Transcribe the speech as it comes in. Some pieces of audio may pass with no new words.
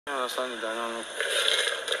understand the dynamic.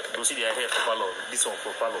 Don't see the hair for palo. This one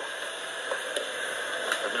for palo.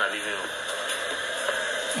 I've been a living room.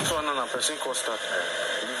 So another person cost that.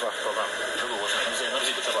 Leave a program. Don't watch it. I'm saying, not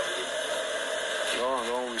see the chop again.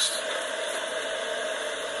 Don't waste.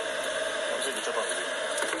 I'm saying the chop again.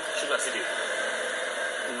 Sugar city.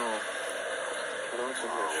 No. I don't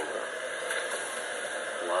think there's sugar.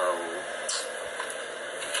 Wow.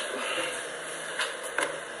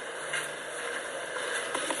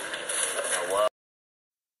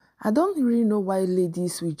 I don't really know why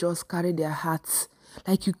ladies will just carry their hearts.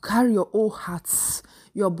 Like you carry your whole hearts,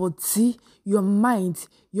 your body, your mind,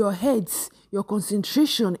 your head, your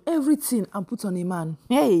concentration, everything and put on a man.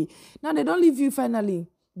 Hey, now they don't leave you finally.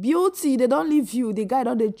 Beauty, they don't leave you. The guy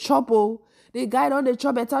don't they chop, oh. The guy don't they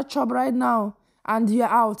chop better chop right now. And you're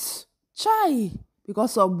out. Chai.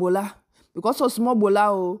 Because of bola. Because of small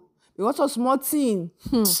bola, oh. Because of small thing.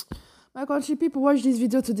 My country people, watch this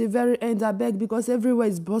video to the very end, I beg, because everywhere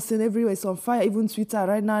is busting, everywhere is on fire, even Twitter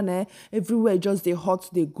right now, everywhere just they hot,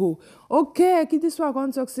 they go. Okay, this one I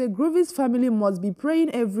want to talk, say Groovy's family must be praying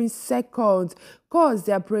every second, cause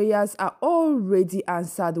their prayers are already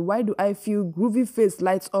answered. Why do I feel Groovy face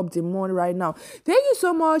lights up the moon right now? Thank you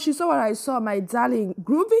so much. You saw what I saw, my darling.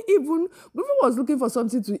 Groovy was looking for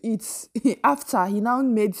something to eat after he now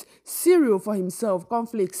made cereal for himself,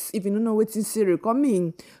 cornflakes. If you don't know what's in cereal, come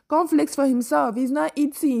in. Cornflakes for himself. He's not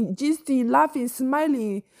eating, gisting, laughing,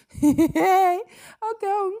 smiling. Okay.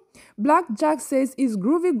 Black Jack says, is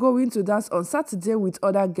Groovy going to dance on Saturday with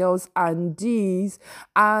other girls and these?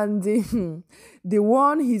 And the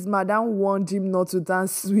one his madam warned him not to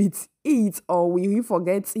dance with it, or will he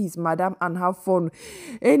forget his madam and have fun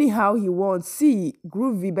anyhow he wants? See,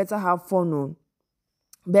 Groovy better have fun, oh.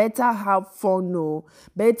 Better have fun, no.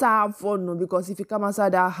 Better have fun, no. Because if you come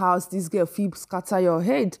outside that house, this girl will scatter your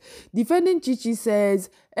head. Defending Chichi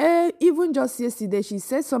says, even just yesterday, she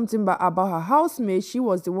said something about her housemate. She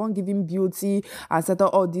was the one giving beauty and set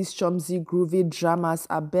up all these chumsy, groovy dramas.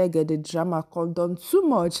 I beg the drama condone too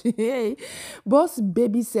much. Boss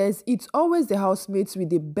Baby says, it's always the housemates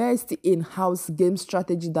with the best in-house game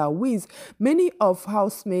strategy that wins. Many of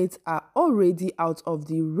housemates are already out of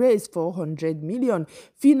the race for 100 million.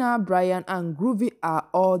 Phyna, Brian, and Groovy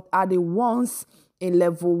are the ones in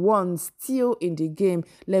level 1 still in the game.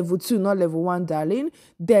 Level 2, not level 1, darling.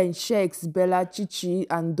 Then Shakes, Bella, Chichi,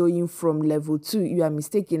 and Doyin from level 2. You are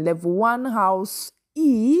mistaken. Level 1 house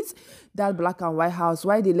is that black and white house,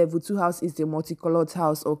 while the level 2 house is the multicolored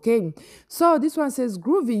house. Okay, so this one says,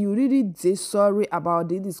 Groovy, you really did sorry about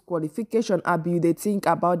the disqualification. Abi, they think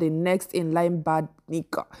about the next in line bad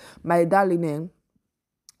nigga. My darling,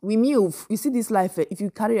 we move. You see this life, if you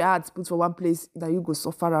carry your heart put for one place, that you go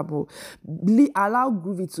sufferable. Allow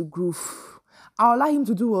Groovy to groove. I'll allow him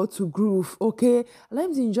to do what to groove, okay? Allow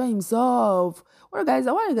him to enjoy himself. What are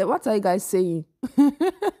you guys saying?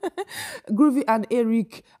 Groovy and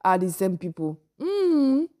Eric are the same people.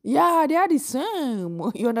 Yeah, they are the same.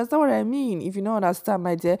 You understand what I mean? If you don't understand,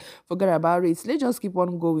 my dear, forget about it. Let's just keep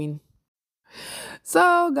on going.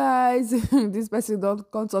 So guys, this person don't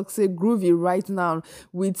talk say Groovy right now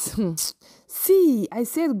with see, I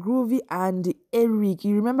said Groovy and Eric.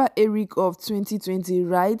 You remember Eric of 2020,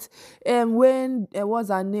 right? And when what's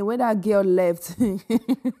her name? When that girl left,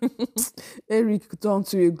 Eric turned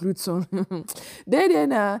to a glutton. Then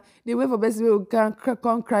they wait for best people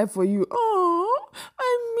can't cry for you. Oh,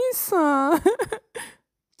 I miss her.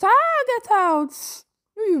 Get out.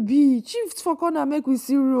 Who you be? Chief for corner make we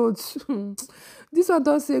see roads. This one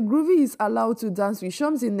does say Groovy is allowed to dance with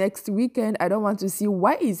Shumsy next weekend. I don't want to see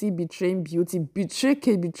why is he betraying beauty.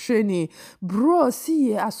 Betraying. Bro,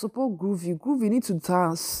 see, I support Groovy. Groovy need to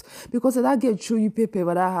dance. Because that girl show you paper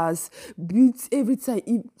what that has. Beat every time.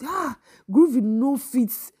 Groovy no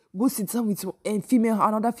fits. Go sit down with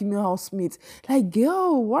another female housemate. Like,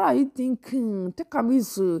 girl, what are you thinking? Take a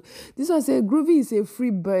miss. This one say Groovy is a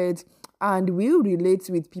free bird and will relate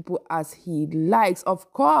with people as he likes.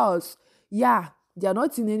 Of course, yeah. They are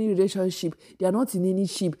not in any relationship. They are not in any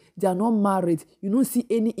ship. They are not married. You don't see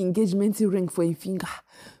any engagement ring for a finger,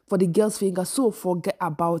 for the girl's finger. So forget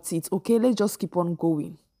about it. Okay, let's just keep on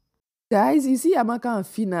going. Guys, you see Amaka and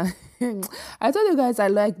Phyna. I told you guys I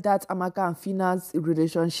like that Amaka and Phyna's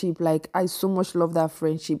relationship. Like, I so much love that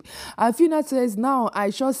friendship. And Phyna says, now I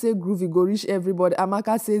sure say Groovy go reach everybody.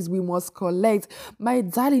 Amaka says we must collect. My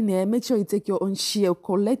darling, make sure you take your own share.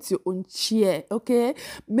 Collect your own share, okay?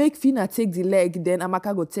 Make Phyna take the leg, then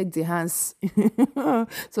Amaka go take the hands.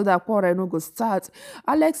 So that quarrel no go start.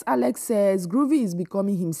 Alex says Groovy is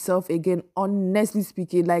becoming himself again, honestly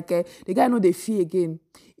speaking. Like, the guy know they fear again.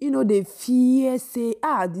 You know, they fear, say,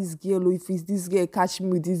 this girl girl, or if it's this girl, catch me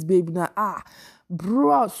with this babe now.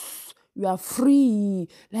 Bros, you are free.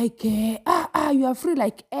 Like, you are free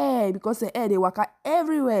like air, because the air, they work out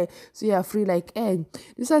everywhere. So you are free like air.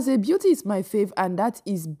 This one say, beauty is my fave, and that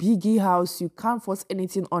is Biggie house. You can't force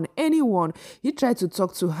anything on anyone. He tried to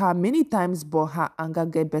talk to her many times, but her anger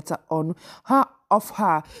get better on her. Of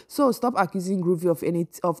her. So stop accusing Groovy of any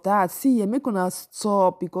of that. See, make una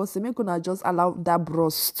stop, because make una just allow that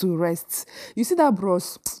bros to rest. You see that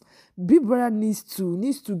bros? Big brother needs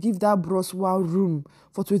to give that bros one room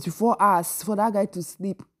for 24 hours for that guy to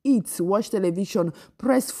sleep, eat, watch television,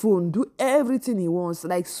 press phone, do everything he wants,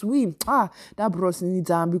 like swim. That bros needs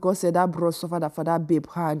him, because that bros suffered for that babe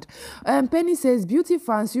hand. Penny says, beauty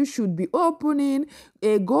fans, you should be opening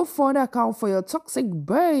a GoFundMe account for your toxic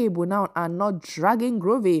babe now, and not dragging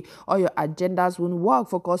Groovy, or your agendas won't work.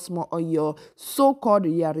 Focus more on your so-called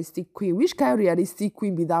realistic queen. Which kind of realistic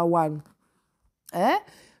queen be that one?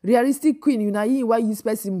 Realistic queen, you know why you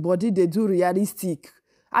person body they do realistic.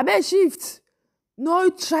 I bet shift. No,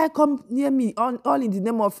 try come near me all in the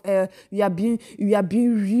name of you are being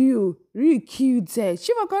real cute.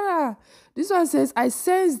 Shiva Kora. This one says, I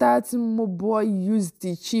sense that my boy used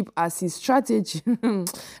the chip as his strategy.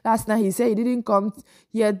 Last night he said he didn't come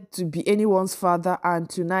here to be anyone's father, and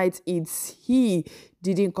tonight it's he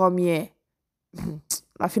didn't come here.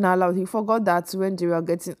 Laughing out loud, he forgot that when they were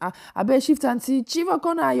getting I bet shift and see Chief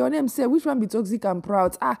O'Connor, your name say which one be toxic and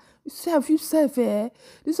proud? You self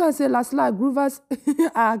This one say last groovers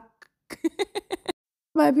are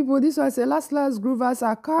my people, this was a last groovers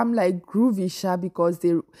are calm like Groovy sha, because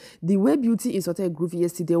the way beauty insulted Groovy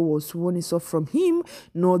yesterday was one is off from him,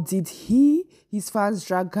 nor did his fans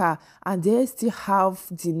drag her, and they still have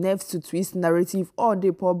the nerve to twist narrative all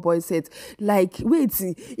the poor boy said. Like, wait,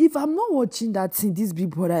 if I'm not watching that thing, this big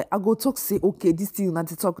brother, I go talk say, okay, this thing not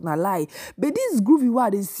to talk na lie. But this Groovy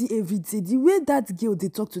what they see every day, the way that girl they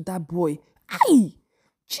talk to that boy,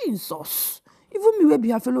 Jesus. Even me, will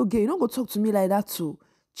be a fellow gay, you don't go talk to me like that too.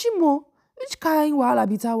 Chimo, which kind wahala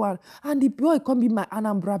be that one? And the boy can't be my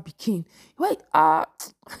Anambra Bikin. Wait,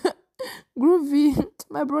 Groovy,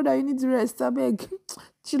 my brother, you need to rest. I beg,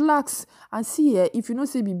 chillax and see here. If you know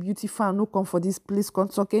say be beauty fan, no come for this place, come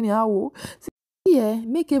talk anyhow.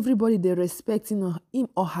 Make everybody they respect him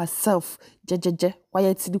or herself.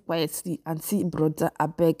 Quietly, and see, brother, I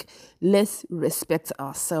beg, let's respect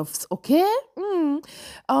ourselves, okay?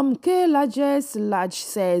 K large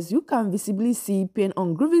says, you can visibly see pain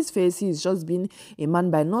on Groovy's face. He's just been a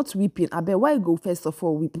man by not weeping. I bet why go first of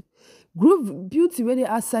all weep? Groove beauty where they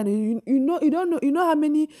are signing, you know how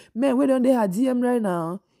many men where don't they have DM right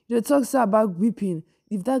now? They talk about weeping.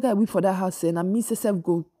 If that guy weep for that house and I miss yourself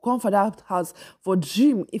go come for that house for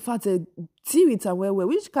dream, if I deal with and where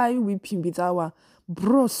which kind weeping with our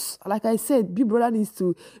bros? Like I said, big brother needs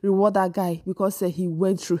to reward that guy because he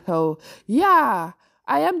went through hell. Yeah,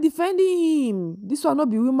 I am defending him. This will not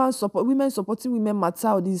be women supporting women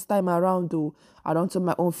matter this time around though. I don't tell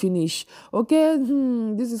my own finish. Okay,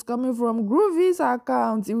 this is coming from Groovy's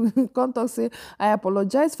account. He contact say, I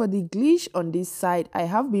apologize for the glitch on this side. I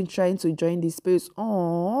have been trying to join this space.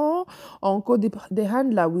 Oh, Uncle the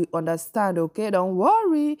handler will understand. Okay, don't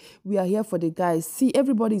worry. We are here for the guys. See,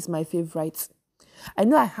 everybody is my favorite. I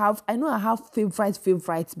know I have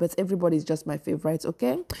favorites, but everybody is just my favorite,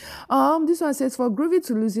 okay? This one says, for Groovy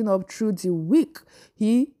to losing up through the week,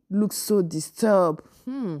 he looks so disturbed.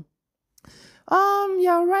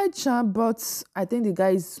 Yeah, right, champ, but I think the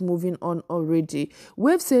guy is moving on already.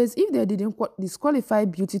 Wave says, if they didn't disqualify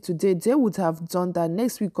Beauty today, they would have done that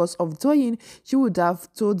next week because of doing. She would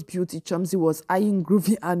have told Beauty Chumsy was eyeing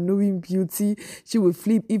Groovy and knowing Beauty. She would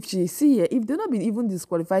flip if she see her. If they not been even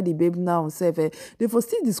disqualify the babe now, they for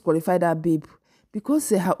still disqualify that babe. Because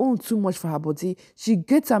her own too much for her body, she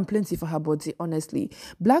gets some plenty for her body, honestly.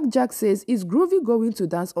 Blackjack says, is Groovy going to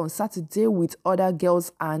dance on Saturday with other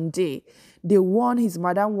girls and they warn his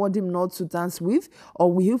madam warned him not to dance with,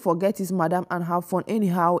 or will he forget his madam and have fun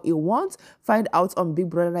anyhow he wants? Find out on Big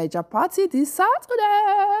Brother Niger party this Saturday.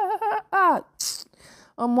 I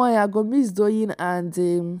go miss doing and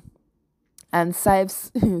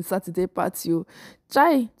Sipes Saturday party.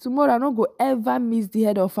 Chai, tomorrow I don't go ever miss the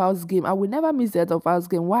head of house game. I will never miss the head of house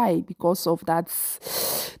game. Why? Because of that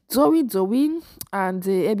doing, and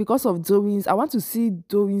because of doings, I want to see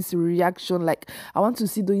doings reaction. Like, I want to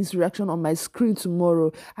see doings reaction on my screen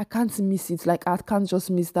tomorrow. I can't miss it. Like, I can't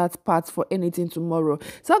just miss that part for anything tomorrow.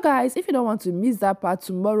 So guys, if you don't want to miss that part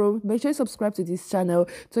tomorrow, make sure you subscribe to this channel,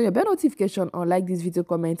 turn your bell notification on, like this video,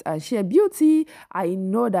 comment and share. Beauty, I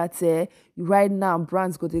know that right now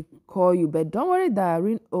brands go to call you, but don't worry,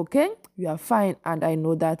 darling. Okay, you are fine, and I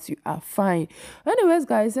know that you are fine. Anyways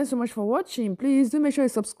guys, thanks so much for watching. Please do make sure you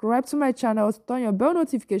subscribe to my channel, turn your bell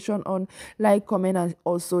notification on, like, comment and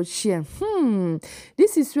also share.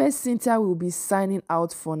 This is where Cynthia will be signing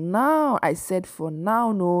out for now. I said for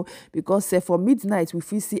now, no, because for midnight we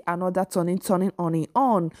will see another turning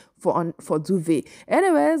on for Duvet.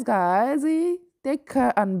 Anyways guys, take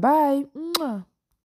care and bye. Mwah.